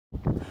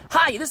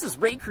Hi, this is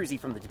Ray Kruse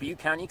from the Dubuque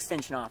County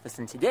Extension Office,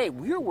 and today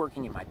we are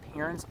working in my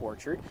parents'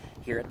 orchard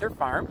here at their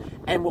farm.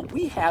 And what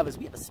we have is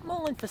a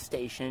small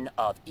infestation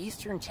of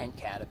eastern tent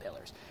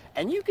caterpillars.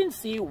 And you can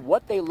see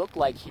what they look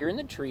like here in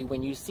the tree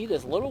when you see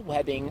this little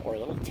webbing or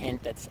little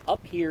tent that's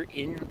up here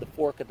in the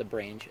fork of the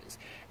branches.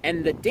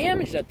 And the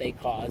damage that they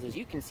cause, as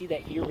you can see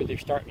that here where they're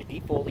starting to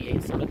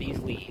defoliate some of these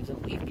leaves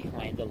and leave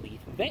behind the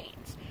leaf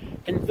veins.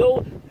 And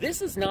though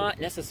this is not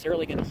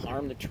necessarily going to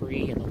harm the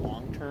tree in the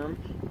long term,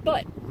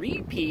 but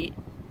repeat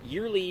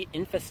yearly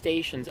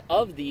infestations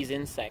of these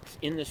insects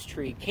in this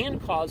tree can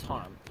cause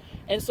harm.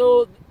 And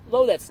so,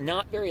 though that's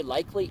not very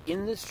likely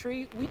in this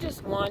tree, we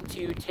just want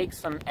to take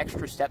some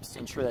extra steps to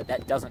ensure that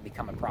that doesn't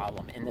become a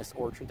problem in this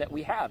orchard that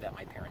we have at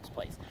my parents'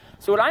 place.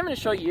 So what I'm going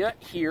to show you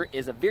here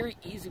is a very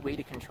easy way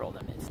to control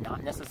them. It's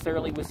not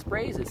necessarily with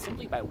sprays, it's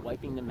simply by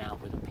wiping them out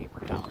with a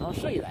paper towel. And I'll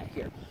show you that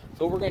here.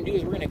 So what we're going to do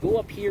is we're going to go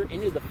up here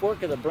into the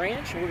fork of the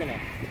branch, and we're going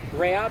to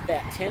grab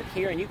that tent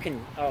here, and you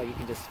can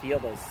just feel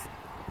those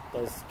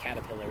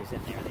caterpillars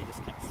in there. They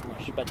just kind of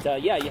smush.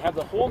 But yeah, you have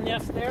the whole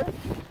nest there.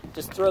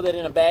 Just throw that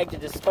in a bag to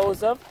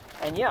dispose of.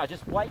 And yeah,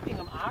 just wiping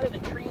them out of the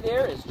tree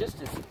there is just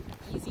as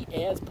easy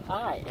as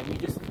pie. And you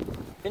just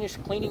finish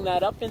cleaning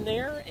that up in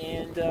there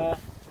and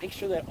make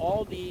sure that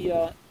all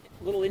the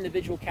little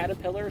individual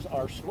caterpillars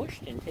are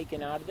smushed and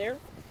taken out of there.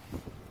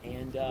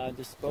 And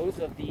dispose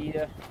of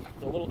the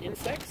little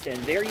insects. And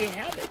there you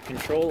have it.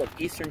 Control of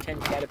eastern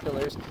tent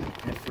caterpillars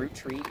in a fruit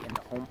tree in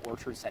the home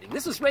orchard setting.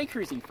 This is Ray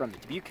Kruse from the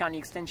Dubuque County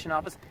Extension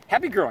Office.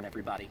 Happy growing,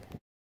 everybody.